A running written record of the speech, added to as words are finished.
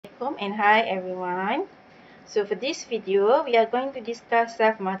Assalamualaikum and hi everyone. So for this video, we are going to discuss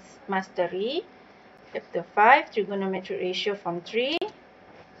self-mastery, chapter 5, trigonometric ratio form 3.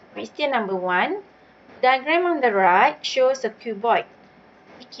 Question number 1. Diagram on the right shows a cuboid,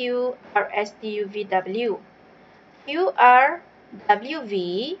 PQ, RSTU, VW. QR,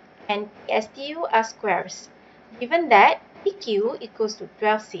 WV and STU are squares. Given that PQ equals to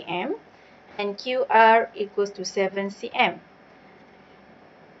 12 cm and QR equals to 7 cm.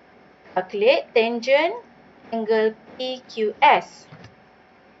 Calculate tangent angle PQS.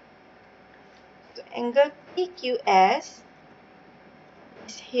 So angle PQS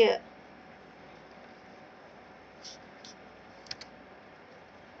is here.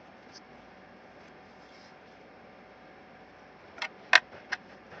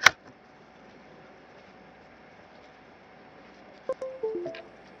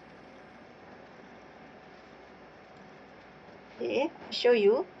 Okay, I'll show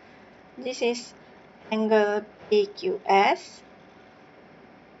you. This is angle PQS.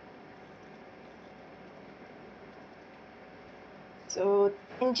 So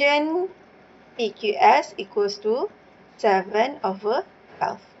tangent PQS equals to 7 over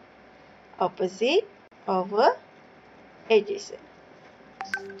 12. Opposite over adjacent.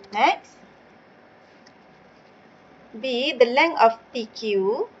 Next. B. The length of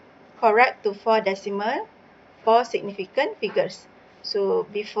PQ correct to 4 decimal for significant figures. So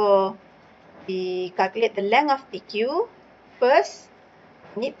before we calculate the length of PQ, first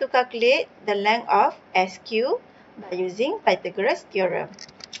we need to calculate the length of SQ by using Pythagoras theorem.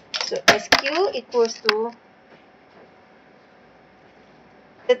 So SQ equals to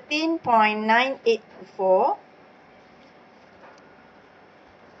 13.984.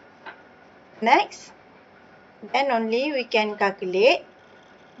 Next, then only we can calculate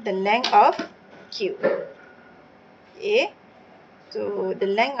the length of Q. Okay, so the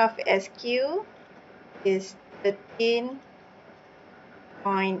length of SQ is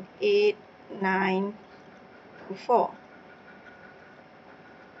 13.894.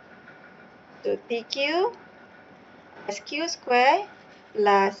 So TQ, SQ square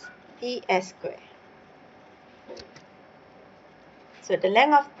plus TS square. So the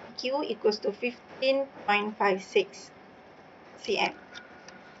length of Q equals to 15.56 cm.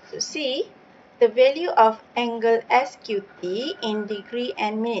 So C, the value of angle SQT in degree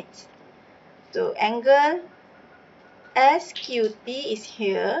and minutes. So angle SQT is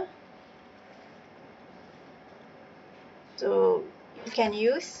here. So you can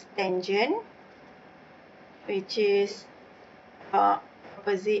use tangent, which is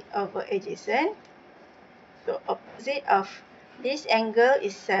opposite over adjacent. So opposite of this angle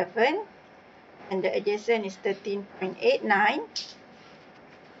is 7 and the adjacent is 13.89.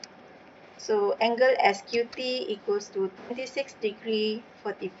 So angle SQT equals to 26 degree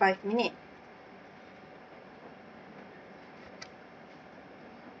 45 minutes.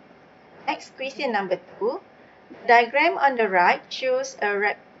 Next, question number 2. The diagram on the right shows a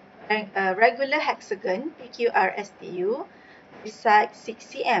regular hexagon PQRSTU with side 6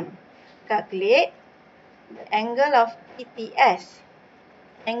 cm. Calculate the angle of PTS.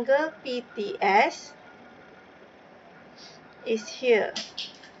 Angle PTS is here.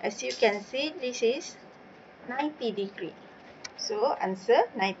 As you can see, this is 90 degree. So answer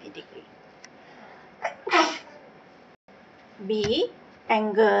 90 degree. B.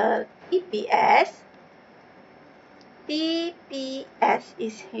 Angle TPS. TPS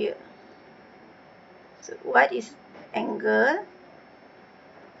is here. So what is angle?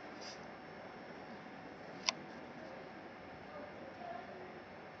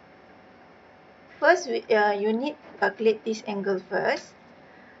 First, you need to calculate this angle first.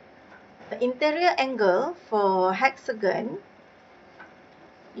 The interior angle for hexagon,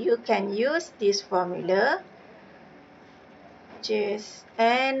 you can use this formula, which is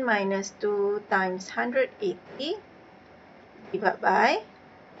n minus 2 times 180 divided by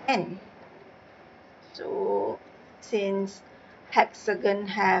n. So since hexagon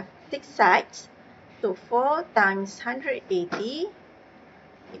have 6 sides, so 4 times 180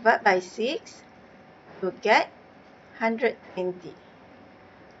 divided by 6 will get 120.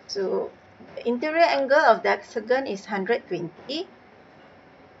 So the interior angle of the hexagon is 120.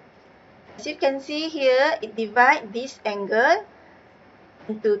 As you can see here, it divides this angle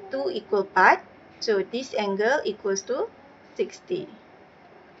into 2 equal parts. So this angle equals to 60.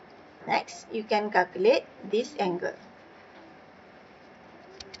 Next, you can calculate this angle.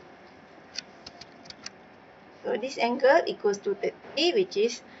 So this angle equals to 30, which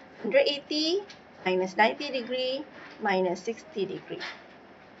is 180 minus 90 degree minus 60 degree.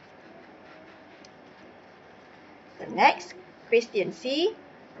 So next, question C.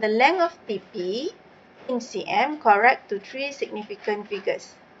 the length of TP in cm correct to three significant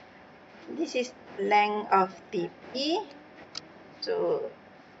figures. This is length of TP. So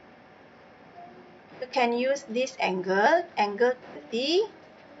you can use this angle 30.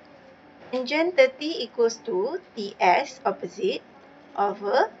 Tangent 30 equals to TS opposite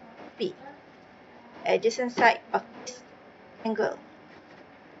over P, adjacent side of this angle.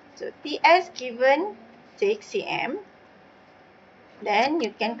 So TS given 6 cm. Then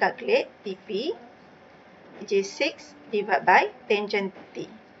you can calculate TP, which is 6 divided by tangent 30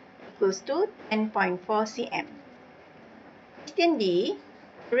 equals to 10.4 cm. Question D,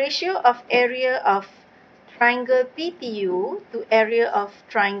 ratio of area of triangle PTU to area of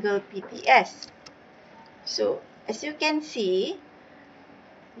triangle PTS. So as you can see,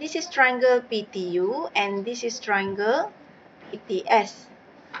 this is triangle PTU and this is triangle PTS.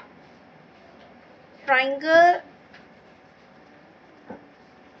 Triangle,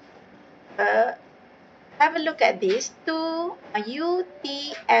 have a look at this. Two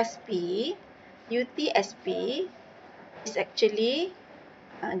UTSP is actually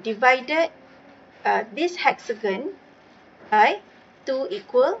divided this hexagon by two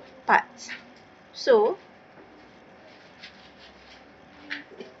equal parts. So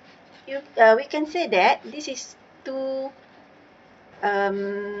we can say that this is two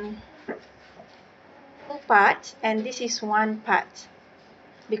parts and this is one part,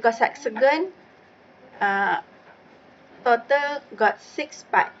 because hexagon total got 6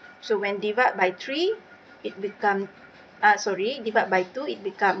 parts. So when divide by 3, it become divide by 2, it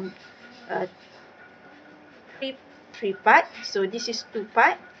become 3 part. So this is 2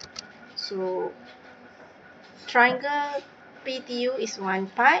 part. So triangle PTU is 1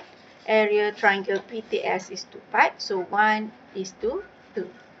 part. Area triangle PTS is 2 parts. So 1 is to 2.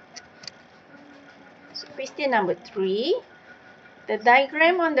 So question number 3. The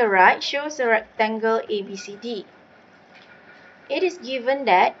diagram on the right shows a rectangle ABCD. It is given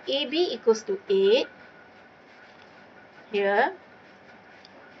that AB equals to 8. Here,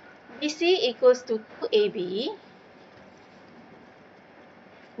 BC equals to 2AB.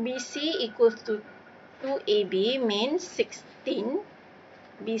 BC equals to 2AB means 16.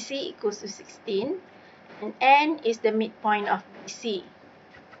 BC equals to 16. And N is the midpoint of BC.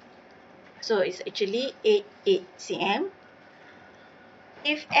 So it's actually 8 cm.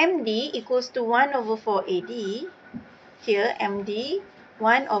 If MD equals to 1 over 4 AD, here MD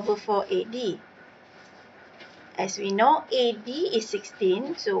 1 over 4 AD. As we know, AD is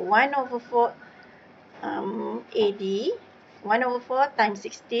 16, so 1 over 4 AD, 1 over 4 times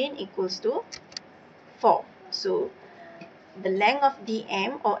 16 equals to 4. So the length of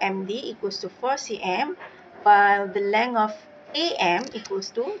DM or MD equals to 4 cm, while the length of AM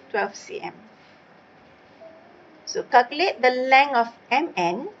equals to 12 cm. So calculate the length of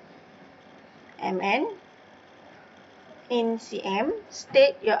MN in cm.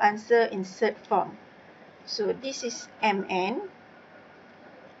 State your answer in third form. So this is MN.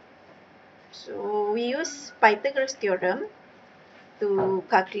 So we use Pythagoras theorem to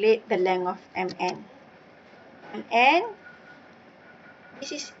calculate the length of MN. MN,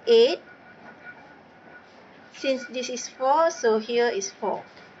 this is 8. Since this is 4, so here is 4.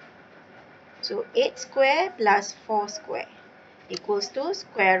 So 8 square plus 4 square equals to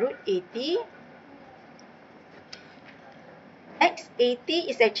square root 80. Next, 80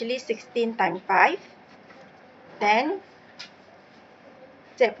 is actually 16 times 5. Then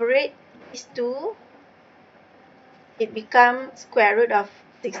separate these two. It becomes square root of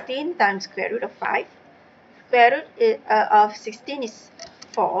 16 times square root of 5. Square root of 16 is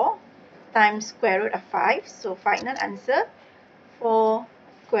 4 times square root of 5. So final answer 4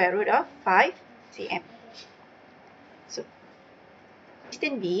 square root of 5 cm. So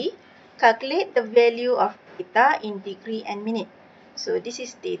question B, calculate the value of theta in degree and minute. So this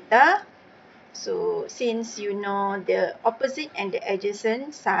is theta. So since you know the opposite and the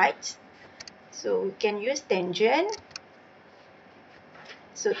adjacent sides, so we can use tangent.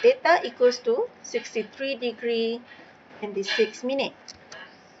 So theta equals to 63 degree 26 minutes.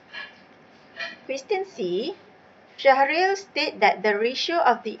 Question C. Shahril state that the ratio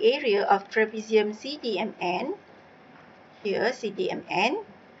of the area of trapezium CDMN, here CDMN,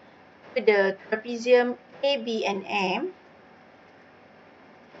 to the trapezium AB and M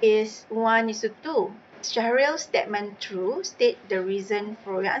is 1:2. Is Shahril's statement true? State the reason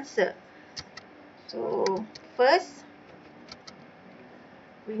for your answer. So first,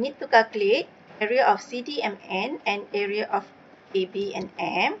 we need to calculate area of CDMN and area of AB and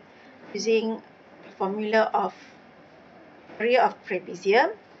M using formula of area of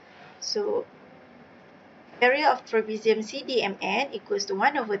trapezium. So area of trapezium CDMN equals to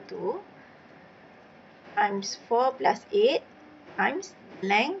 1 over 2 times 4 plus 8 times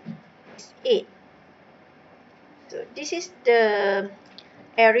length is 8. So this is the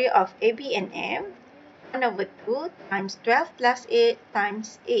area of AB and M, 1 over 2 times 12 plus 8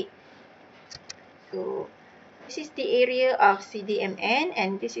 times 8. So this is the area of CDMN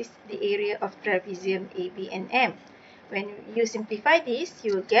and this is the area of trapezium AB and M. When you simplify this,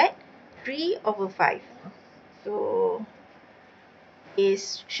 you will get 3 over 5. So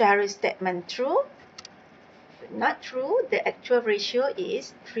is Shahrul's statement true? Not true. The actual ratio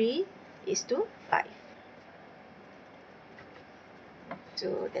is 3:5.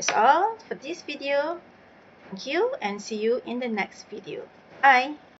 So that's all for this video. Thank you and see you in the next video. Bye.